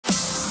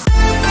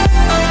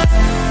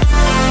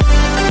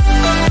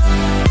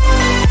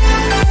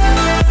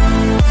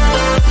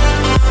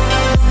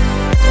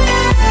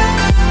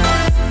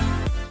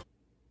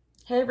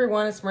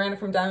everyone, it's Miranda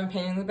from Diamond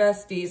Painting the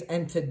Besties,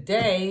 and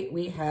today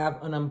we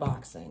have an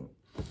unboxing.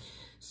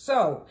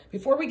 So,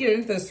 before we get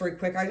into this real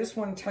quick, I just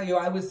want to tell you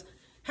I was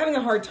having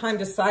a hard time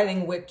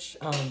deciding which,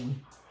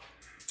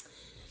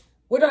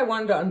 what I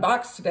wanted to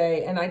unbox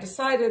today, and I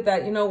decided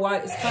that, you know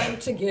what, it's time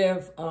to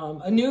give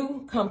a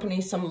new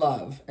company some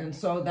love, and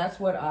so that's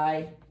what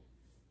I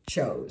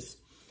chose.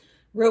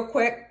 Real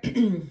quick,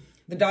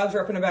 the dogs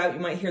are up and about. You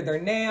might hear their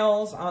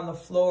nails on the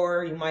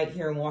floor, you might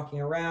hear them walking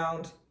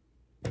around,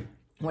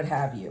 what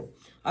have you.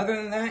 Other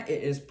than that,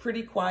 it is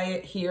pretty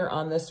quiet here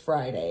on this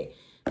Friday.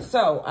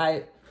 So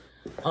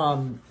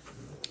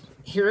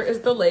here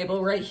is the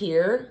label right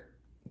here.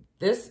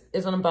 This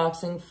is an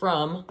unboxing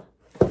from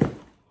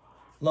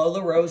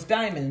Lola Rose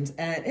Diamonds,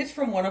 and it's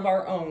from one of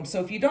our own.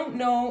 So if you don't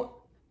know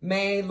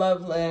May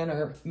Loveland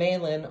or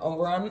Maylin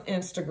over on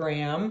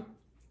Instagram,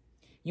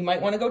 you might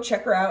want to go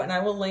check her out, and I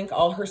will link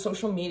all her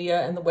social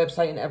media and the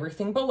website and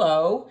everything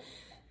below.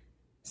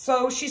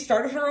 So she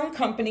started her own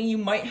company. You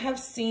might have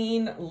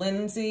seen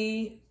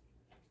Lindsay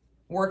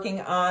working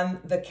on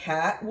the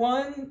cat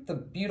one, the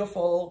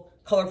beautiful,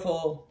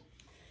 colorful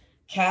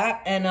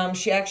cat. And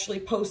she actually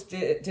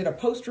did a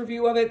post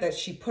review of it that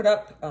she put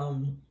up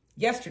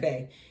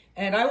yesterday.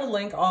 And I will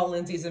link all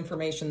Lindsay's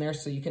information there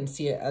so you can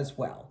see it as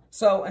well.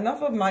 So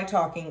enough of my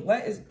talking,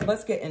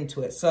 let's get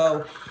into it.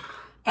 So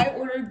I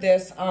ordered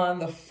this on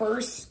the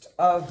 1st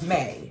of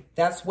May.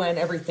 That's when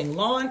everything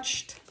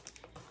launched.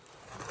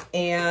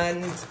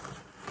 And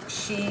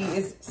she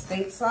is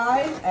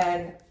stateside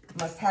and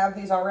must have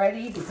these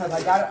already because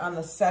I got it on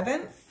the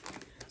 7th.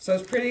 So I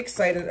was pretty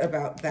excited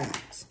about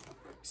that.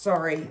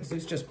 Sorry,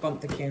 Zeus just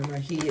bumped the camera.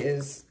 He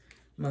is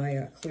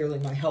my clearly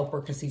my helper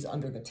because he's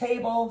under the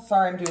table.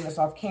 Sorry, I'm doing this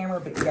off camera,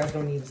 but you guys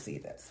don't need to see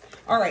this.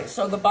 All right,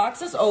 so the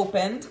box is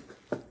opened.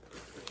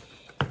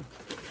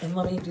 And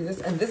let me do this.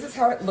 And this is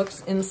how it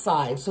looks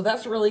inside. So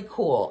that's really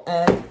cool.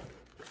 And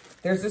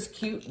there's this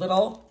cute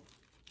little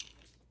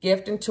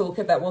gift and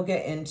toolkit that we'll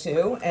get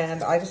into,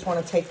 and I just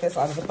want to take this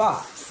out of the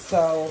box.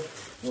 So,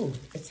 ooh,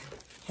 it's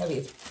heavy.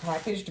 It's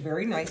packaged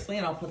very nicely,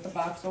 and I'll put the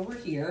box over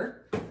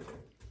here.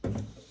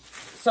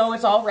 So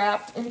it's all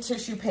wrapped in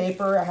tissue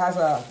paper. It has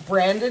a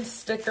branded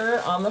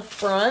sticker on the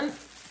front.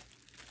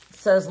 It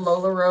says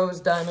Lola Rose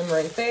Diamond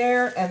right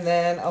there, and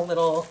then a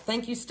little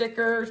thank you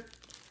sticker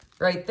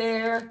right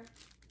there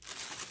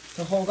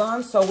to hold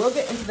on. So we'll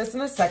get into this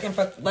in a second,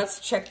 but let's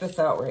check this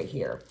out right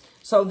here.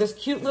 So this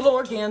cute little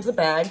organza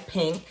bag,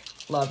 pink,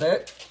 love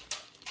it.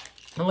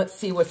 And let's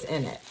see what's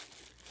in it.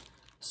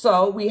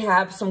 So we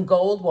have some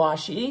gold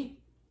washi.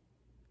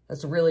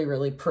 That's really,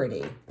 really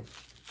pretty.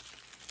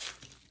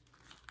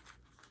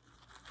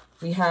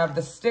 We have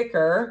the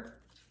sticker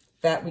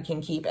that we can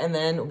keep. And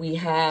then we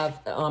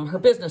have her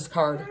business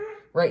card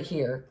right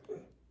here.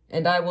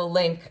 And I will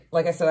link,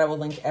 like I said, I will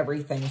link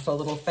everything. So a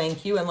little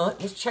thank you. And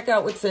let's check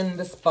out what's in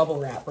this bubble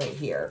wrap right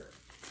here.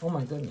 Oh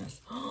my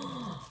goodness.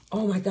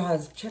 Oh my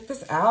God, check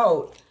this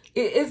out.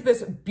 It is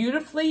this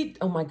beautifully,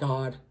 oh my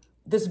God,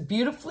 this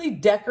beautifully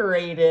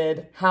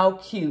decorated, how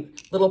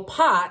cute, little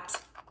pot.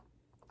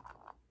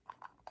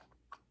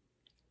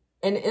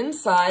 And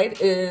inside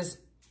is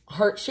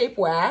heart-shaped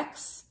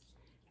wax.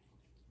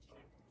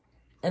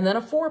 And then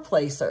a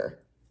four-placer.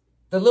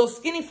 The little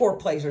skinny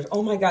four-placers.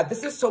 Oh my God,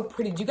 this is so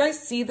pretty. Do you guys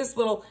see this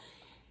little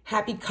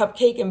happy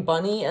cupcake and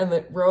bunny and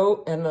the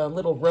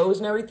little rose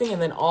and everything? And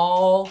then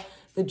all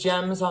the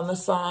gems on the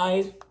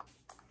side.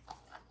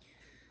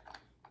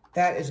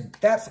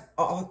 That's,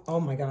 oh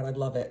my God, I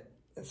love it.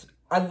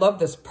 I love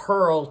this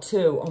pearl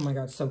too. Oh my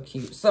God, so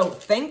cute. So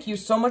thank you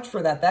so much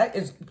for that. That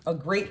is a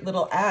great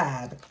little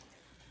ad. I don't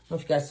know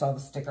if you guys saw the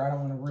sticker. I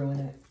don't want to ruin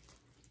it.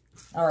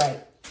 All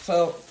right,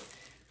 so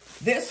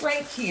this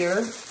right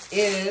here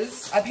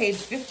is, I paid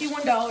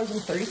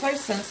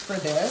 $51.35 for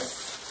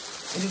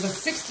this. It is a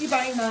 60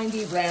 by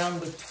 90 round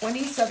with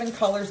 27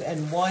 colors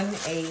and 1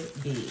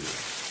 AB.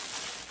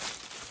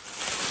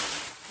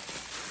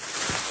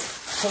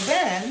 So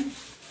then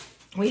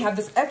we have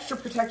this extra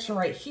protection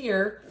right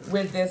here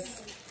with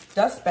this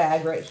dust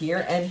bag right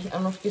here. And I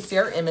don't know if you can see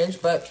our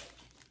image, but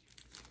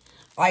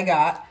I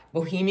got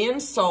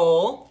Bohemian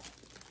Soul.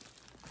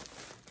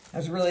 I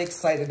was really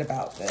excited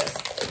about this.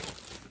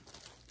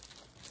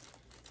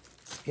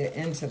 Let's get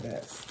into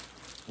this.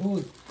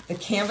 Ooh, the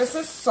canvas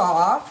is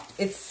soft.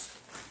 It's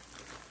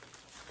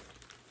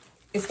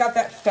got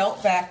that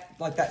felt back,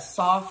 like that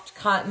soft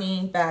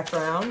cottony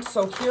background.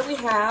 So here we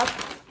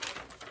have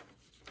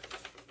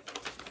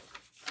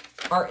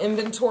our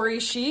inventory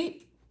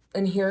sheet,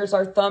 and here's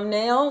our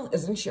thumbnail.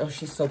 Isn't she? Oh,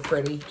 she's so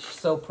pretty. She's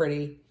so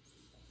pretty.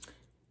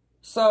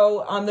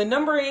 So the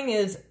numbering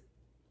is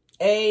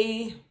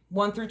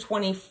A1 through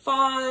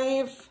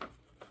 25.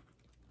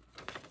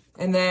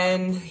 And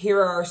then here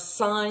are our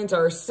signs,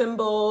 our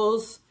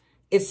symbols.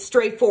 It's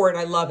straightforward.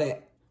 I love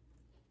it.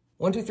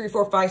 1, 2, 3,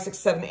 4, 5, 6,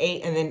 7,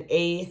 8, and then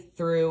A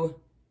through,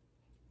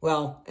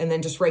 well, and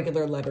then just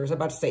regular letters. I'm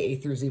about to say A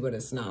through Z, but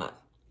it's not.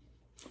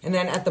 And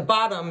then at the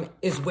bottom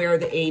is where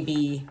the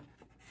AB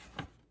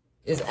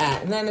is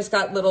at. And then it's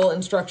got little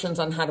instructions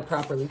on how to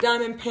properly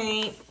diamond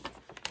paint.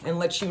 and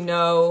let you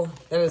know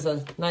that is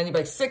a 90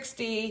 by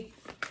 60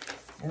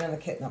 and then the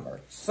kit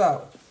number.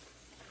 So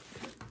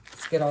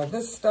let's get all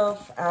this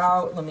stuff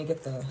out. Let me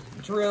get the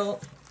drill.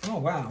 Oh,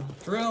 wow.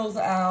 Drills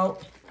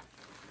out.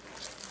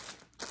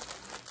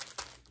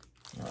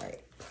 All right.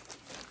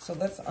 So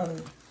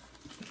I'm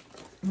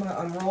going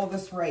to unroll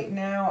this right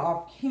now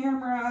off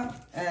camera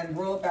and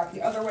roll it back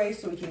the other way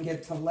so we can get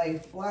it to lay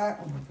flat.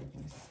 Oh, my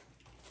goodness.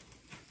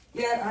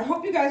 Yeah, I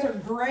hope you guys are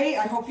great.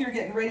 I hope you're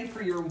getting ready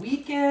for your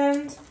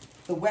weekend.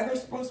 The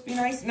weather's supposed to be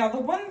nice. Now, the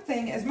one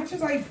thing, as much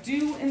as I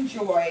do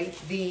enjoy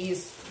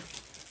these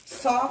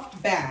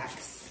soft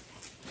backs,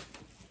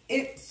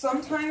 it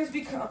sometimes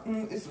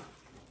becomes,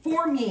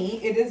 for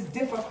me, it is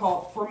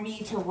difficult for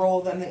me to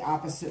roll them the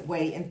opposite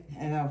way.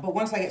 But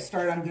once I get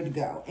started, I'm good to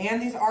go.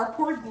 And these are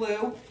poured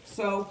glue,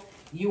 so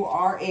you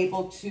are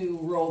able to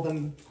roll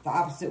them the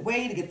opposite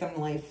way to get them to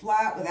lay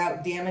flat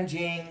without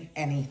damaging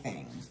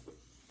anything.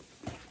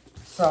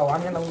 So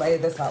I'm going to lay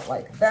this out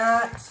like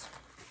that.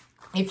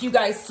 If you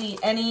guys see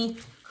any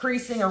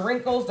creasing or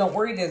wrinkles, don't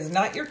worry. It is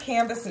not your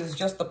canvas. It is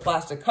just the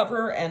plastic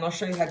cover, and I'll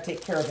show you how to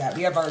take care of that.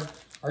 We have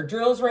our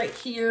drills right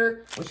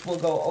here, which we'll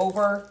go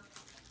over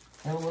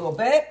in a little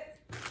bit.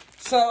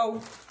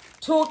 So,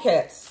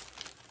 toolkits.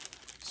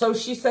 So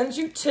she sends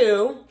you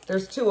two.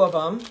 There's two of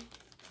them.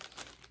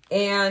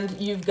 And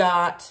you've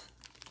got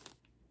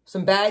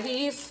some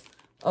baggies,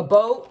 a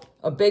boat,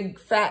 a big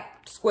fat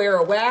square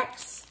of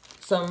wax,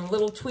 some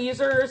little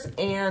tweezers,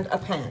 and a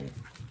pen.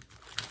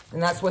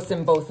 And that's what's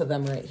in both of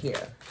them right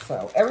here.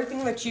 So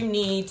everything that you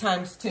need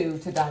times 2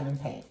 to diamond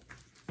paint.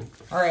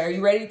 All right, are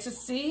you ready to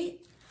see?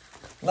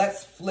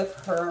 Let's flip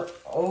her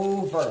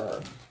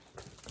over.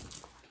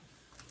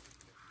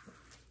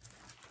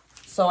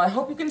 So I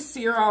hope you can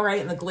see her all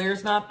right and the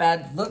glare's not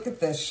bad. Look at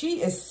this,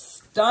 she is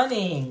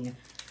stunning.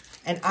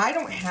 And I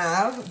don't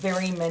have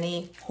very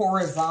many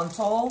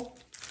horizontal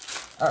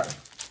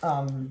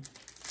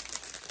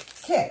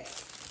kits.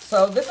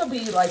 So this will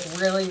be like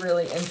really,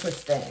 really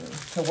interesting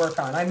to work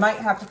on. I might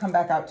have to come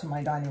back out to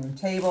my dining room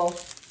table.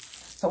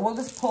 So we'll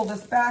just pull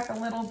this back a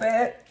little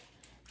bit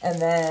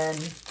and then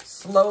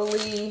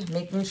slowly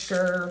making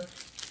sure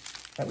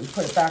that we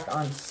put it back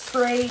on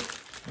straight,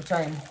 which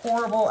I am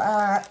horrible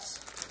at.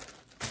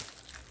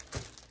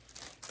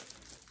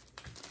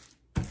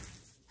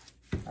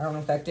 I don't know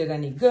if that did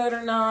any good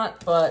or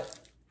not, but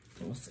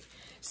we'll see.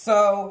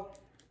 So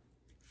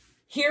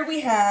here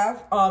we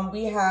have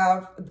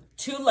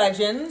 2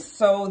 legends.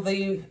 So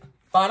the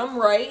bottom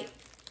right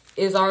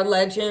is our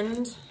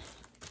legend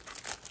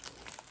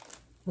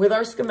with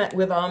our schematic,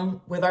 with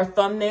our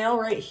thumbnail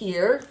right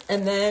here,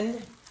 and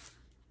then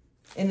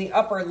in the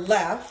upper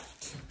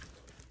left,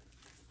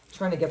 I'm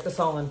trying to get this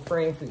all in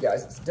frame for you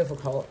guys. It's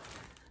difficult.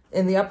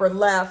 In the upper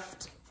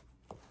left,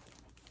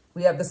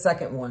 we have the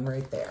second one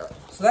right there.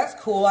 So that's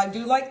cool. I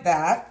do like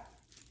that.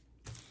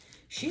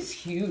 She's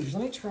huge.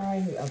 Let me try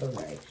the other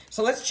way.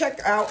 So let's check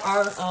out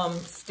our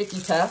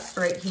sticky test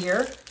right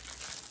here.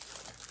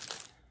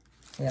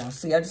 Yeah,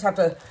 see, I just have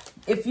to,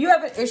 if you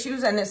have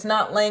issues and it's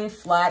not laying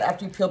flat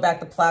after you peel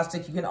back the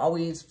plastic, you can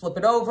always flip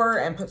it over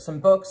and put some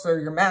books or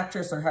your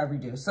mattress or however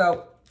you do.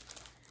 So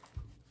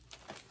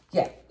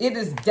yeah, it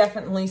is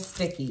definitely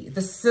sticky.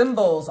 The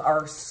symbols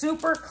are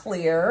super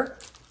clear.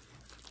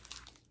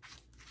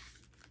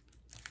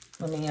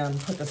 Let me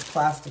put this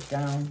plastic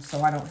down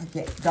so I don't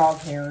get dog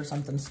hair or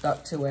something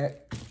stuck to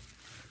it.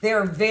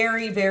 They're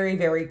very, very,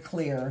 very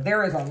clear.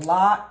 There is a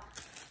lot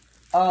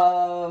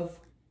of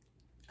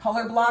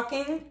color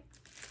blocking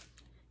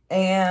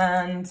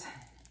and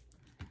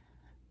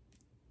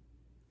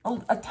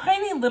a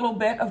tiny little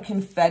bit of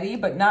confetti,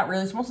 but not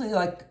really. It's mostly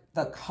like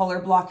the color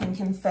blocking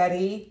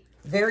confetti.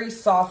 Very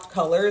soft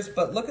colors,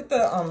 but look at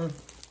the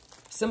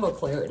symbol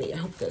clarity. I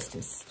hope this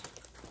can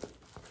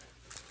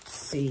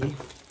see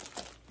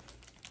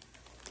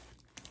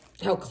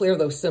how clear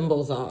those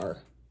symbols are.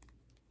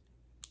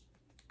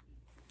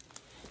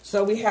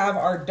 So we have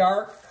our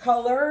dark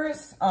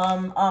colors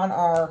on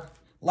our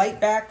light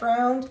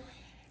background,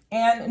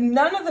 and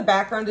none of the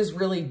background is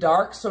really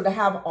dark, so to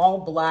have all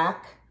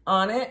black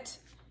on it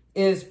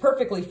is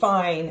perfectly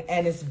fine,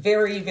 and it's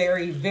very,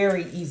 very,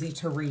 very easy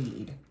to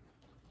read.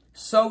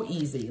 So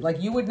easy. Like,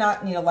 you would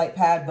not need a light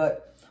pad,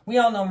 but we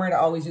all know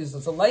Miranda always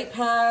uses a light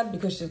pad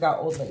because she's got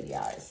old lady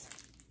eyes.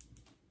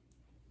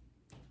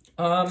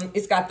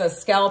 It's got the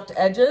scalloped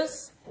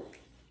edges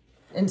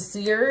and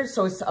sears,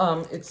 so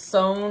it's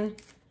sewn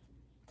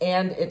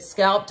and it's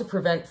scalloped to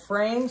prevent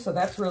fraying, so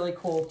that's really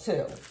cool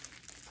too.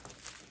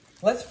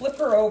 Let's flip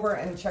her over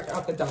and check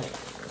out the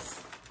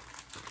diamonds.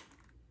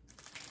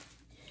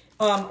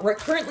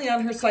 Currently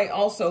on her site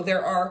also,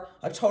 there are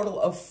a total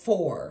of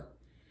 4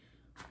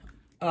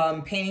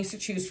 paintings to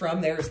choose from.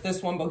 There's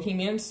this one,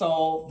 Bohemian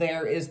Soul.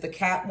 There is the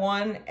cat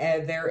one,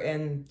 and they're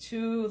in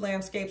 2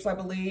 landscapes, I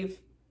believe,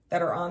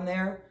 that are on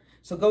there.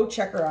 So go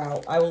check her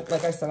out. I will,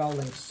 like I said, I'll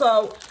link.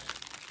 So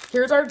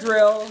here's our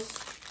drills.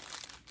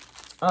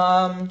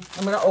 I'm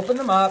going to open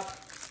them up.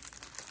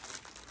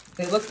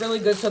 They look really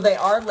good. So they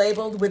are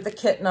labeled with the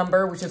kit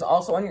number, which is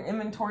also on your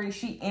inventory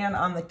sheet and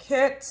on the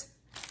kit.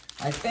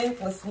 I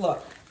think, let's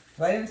look.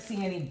 I didn't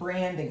see any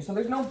branding. So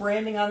there's no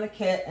branding on the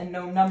kit and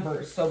no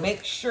numbers. So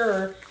make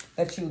sure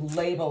that you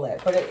label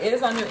it. But it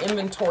is on your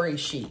inventory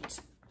sheet.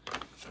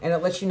 And it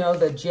lets you know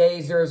the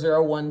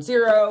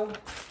J0010,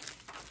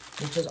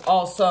 which is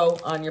also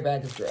on your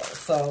bag of drills.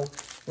 So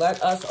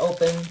let us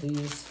open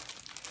these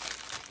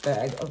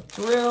bag of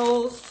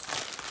drills.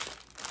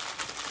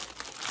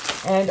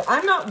 And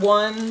I'm not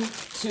one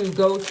to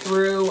go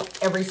through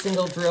every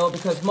single drill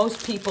because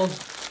most people,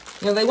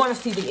 you know, they want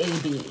to see the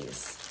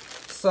ABs.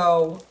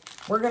 So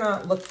we're going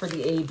to look for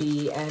the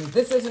AB, and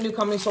this is a new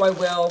company, so I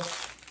will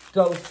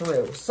go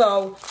through.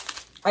 So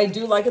I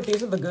do like it.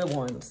 These are the good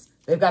ones.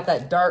 They've got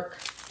that dark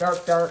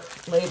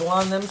label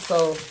on them.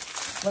 So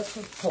let's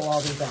just pull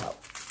all these out.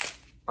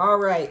 All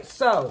right.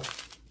 So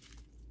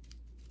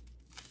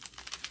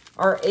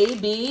our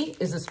AB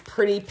is this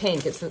pretty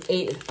pink. It's an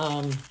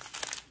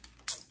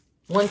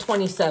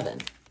 127.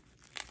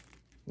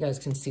 You guys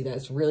can see that.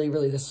 It's really,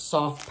 really this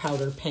soft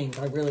powder pink.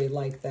 I really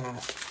like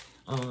that.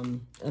 And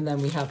then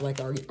we have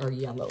like our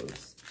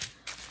yellows.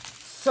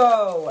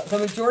 So the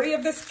majority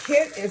of this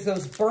kit is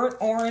those burnt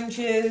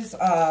oranges,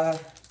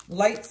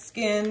 light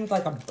skinned,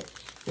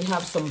 we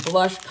have some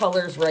blush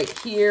colors right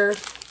here.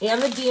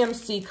 And the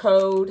DMC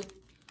code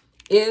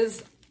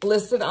is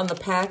listed on the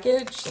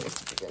package. So let's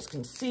see if you guys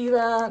can see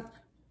that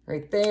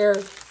right there.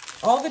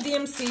 All the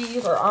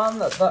DMCs are on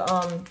the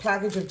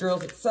package of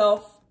drills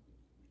itself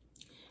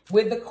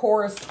with the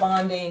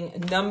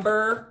corresponding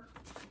number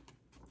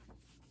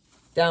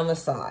down the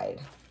side.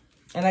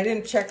 And I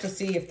didn't check to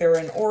see if they're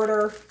in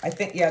order. I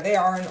think, yeah, they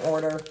are in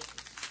order.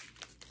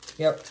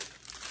 Yep.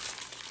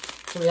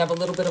 So we have a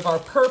little bit of our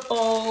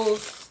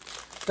purples,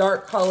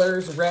 dark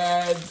colors,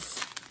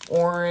 reds,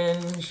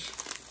 oranges,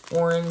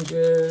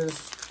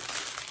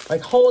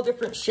 like whole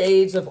different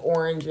shades of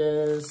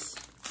oranges.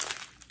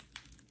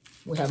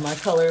 We have my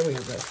color. We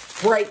have the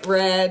bright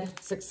red,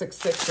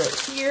 666 right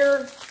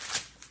here.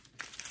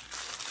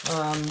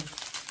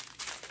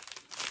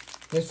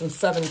 There's some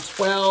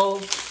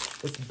 712,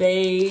 this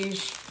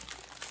beige,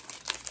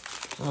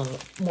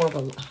 more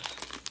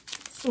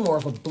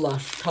of a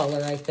blush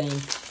color, I think.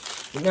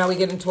 Now we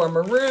get into our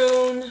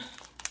maroon,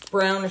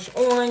 brownish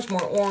orange,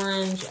 more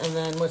orange, and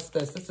then what's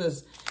this? This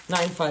is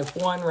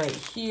 951 right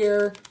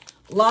here.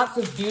 Lots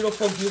of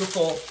beautiful,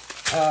 beautiful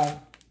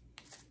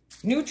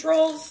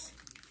neutrals.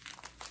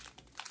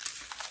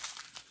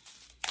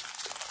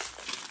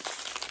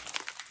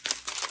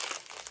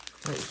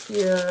 Right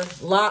here,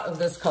 a lot of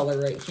this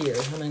color right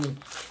here. How many?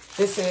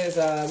 This is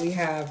we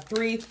have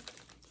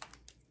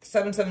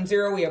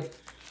 3770.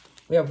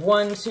 We have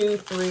 1, 2,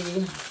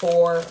 3,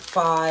 4,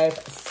 5,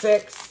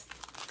 6,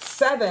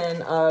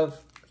 7 of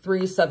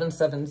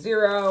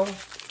 3770.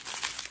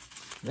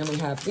 Then we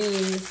have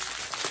these,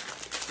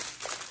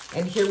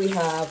 and here we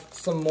have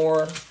some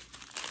more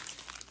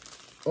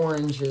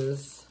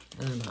oranges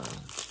and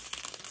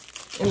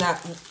in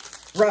that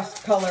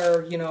rust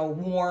color, you know,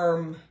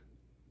 warm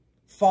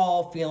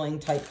fall feeling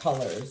type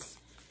colors,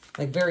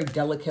 like very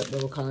delicate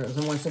little colors.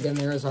 And once again,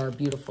 there is our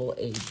beautiful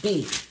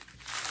AB.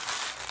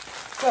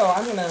 So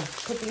I'm gonna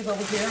put these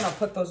over here and I'll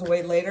put those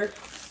away later.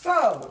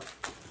 So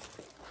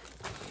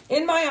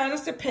in my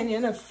honest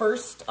opinion of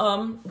first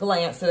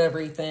glance at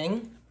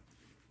everything,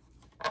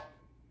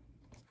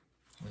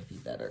 might be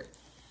better.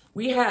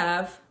 We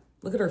have,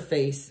 look at her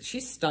face.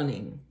 She's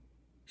stunning.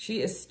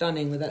 She is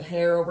stunning with that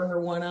hair over her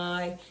one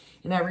eye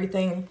and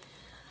everything.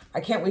 I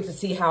can't wait to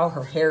see how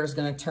her hair is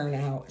going to turn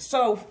out.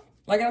 So,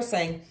 like I was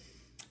saying,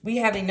 we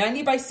have a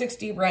 90 by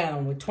 60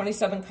 round with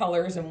 27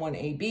 colors and 1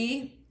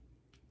 AB.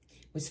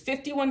 It was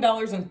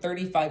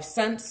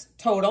 $51.35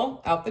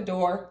 total out the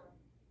door.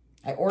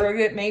 I ordered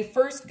it May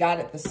 1st, got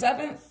it the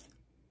 7th.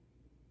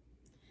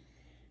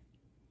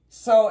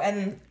 So,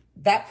 and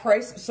that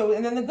price, so,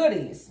 and then the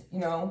goodies, you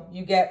know,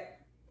 you get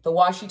the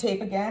washi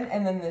tape again,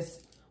 and then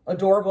this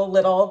adorable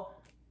little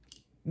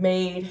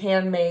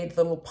handmade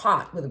little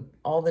pot with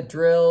all the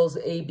drills,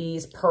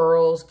 ABs,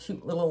 pearls,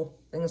 cute little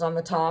things on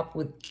the top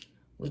with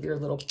your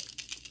little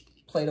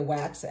plate of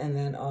wax, and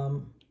then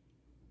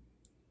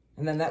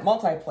that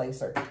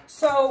multi-placer.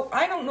 So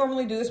I don't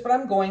normally do this, but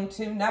I'm going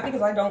to, not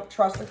because I don't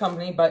trust the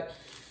company, but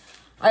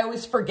I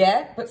always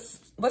forget. But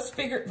let's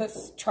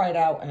try it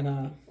out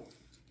and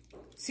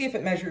see if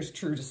it measures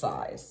true to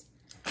size.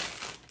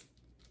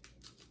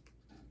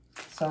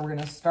 So we're going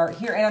to start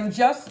here, and I'm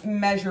just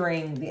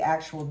measuring the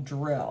actual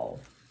drill.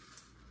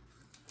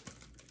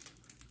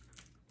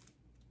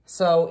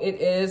 So it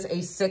is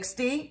a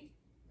 60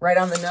 right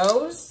on the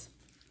nose,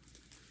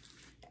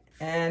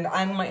 and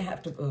I might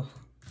have to, I'm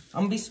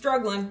going to be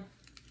struggling.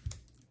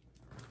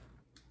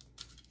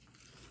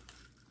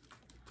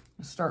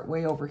 I'll start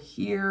way over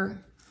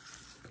here.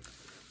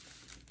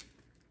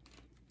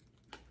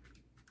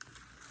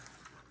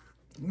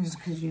 Just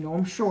because you know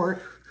I'm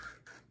short.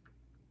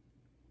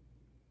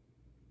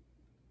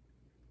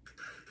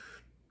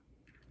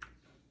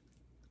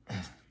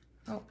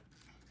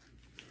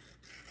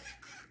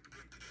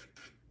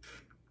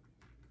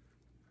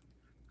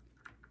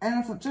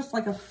 And it's just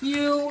like a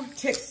few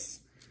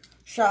ticks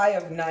shy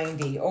of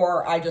 90,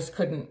 or I just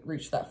couldn't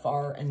reach that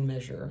far and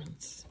measure.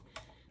 Let's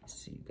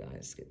see you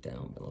guys get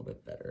down a little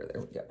bit better.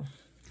 There we go.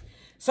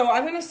 So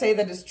I'm going to say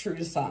that it's true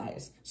to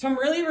size. So I'm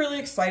really, really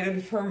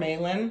excited for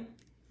Malin.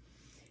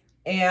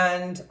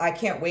 And I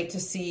can't wait to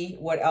see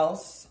what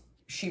else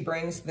she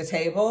brings to the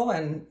table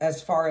and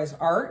as far as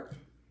art.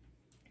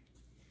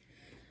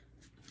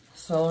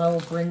 So I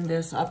will bring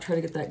this up, try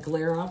to get that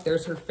glare off.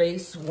 There's her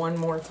face one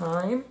more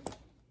time.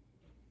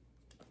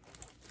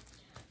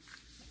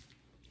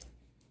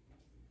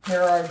 Here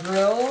are our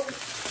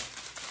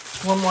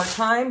drills one more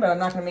time, but I'm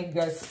not going to make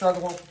you guys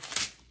struggle,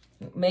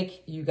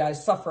 make you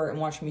guys suffer and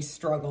watch me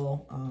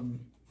struggle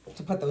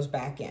to put those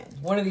back in.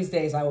 One of these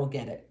days I will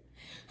get it.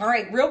 All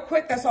right, real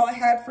quick, that's all I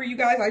had for you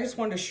guys. I just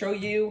wanted to show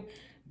you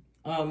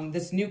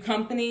this new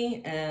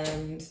company,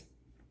 and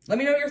let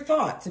me know your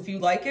thoughts. If you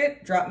like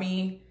it, drop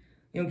me,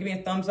 give me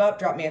a thumbs up,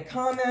 drop me a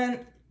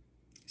comment.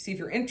 See if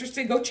you're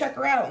interested. Go check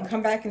her out and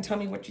come back and tell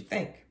me what you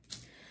think.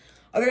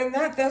 Other than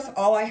that, that's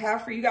all I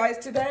have for you guys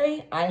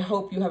today. I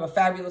hope you have a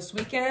fabulous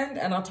weekend,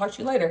 and I'll talk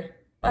to you later.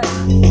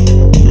 Bye.